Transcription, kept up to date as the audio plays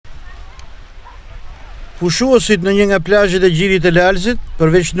Pushuesit në një nga plazhet e Gjirit të Lalëzit,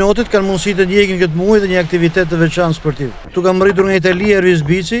 përveç notit, kanë mundësi të ndjekin këtë muaj dhe një aktivitet të veçantë sportiv. Tu kam rritur nga Italia Ervis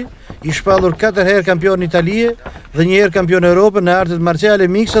Bici, i shpallur 4 herë kampion Italie dhe 1 herë kampion Europe në artet marciale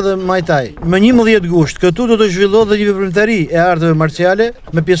mikse dhe Muay Thai. Më 11 gusht, këtu do të zhvillohet dhe një veprimtari e arteve marciale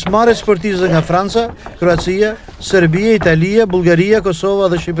me pjesëmarrje sportiste nga Franca, Kroacia, Serbia, Italia, Bullgaria,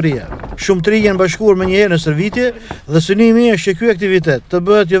 Kosova dhe Shqipëria. Shumë tri janë bashkuar më një herë në stërvitje dhe synimi është që ky aktivitet të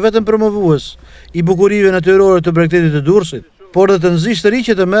bëhet jo vetëm promovues i bukurive natyrore të bregdetit të Durrësit, por dhe të nxjisë të ri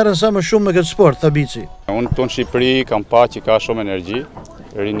që të merren sa më shumë me këtë sport, tha Bici. Unë këtu në Shqipëri kam pa që ka shumë energji,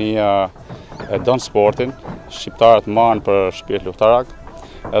 rinia e don sportin, shqiptarët marrin për shpirt luftarak,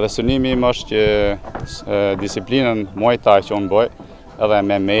 edhe synimi im është që disiplinën Muay Thai që unë bëj, edhe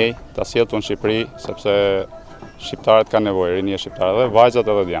MMA, ta sjell këtu në Shqipëri, sepse shqiptarët kanë nevojë, rinia shqiptare, edhe vajzat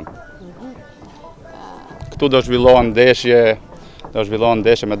edhe djemt. Këtu do zhvillohen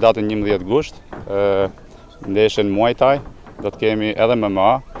ndeshje me datën 11 gusht, ndeshjen Muay Thai, do të kemi edhe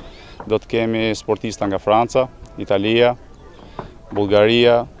MMA, do të kemi sportista nga Franca, Italia,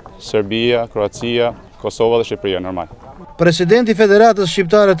 Bullgaria, Serbia, Kroacia, Kosova dhe Shqipëria normal. Presidenti i Federatës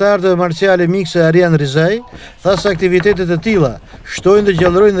Shqiptare të Arteve Marciale Mikse Arian Rizaj tha se aktivitetet e tilla shtojnë dhe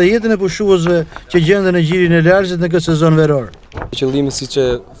gjallërojnë dhe jetën e pushuesve që gjenden në Gjirin e Lalëzit në këtë sezon veror. Qëllimi, siç e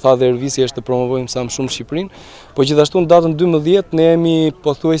tha dhe Ervisi, është të promovojmë sa më shumë Shqipërinë, por gjithashtu në datën 12 ne jemi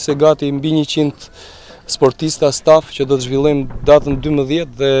pothuajse gati mbi 100 sportista staf që do të zhvillojmë datën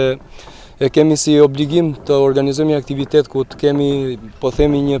 12 dhe e kemi si obligim të organizojmë një aktivitet ku të kemi, po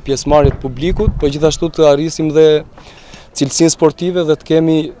themi, një pjesëmarrje të publikut, por gjithashtu të arrisim dhe cilësinë sportive dhe të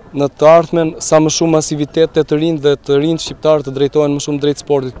kemi në të ardhmen sa më shumë masivitet të rinj dhe të rinj shqiptarë të drejtohen më shumë drejt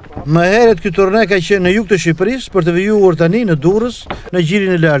sportit. Më herët ky turne ka qenë në jug të Shqipërisë për të vijuar tani në Durrës, në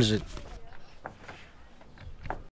Gjirin e Lalëzit.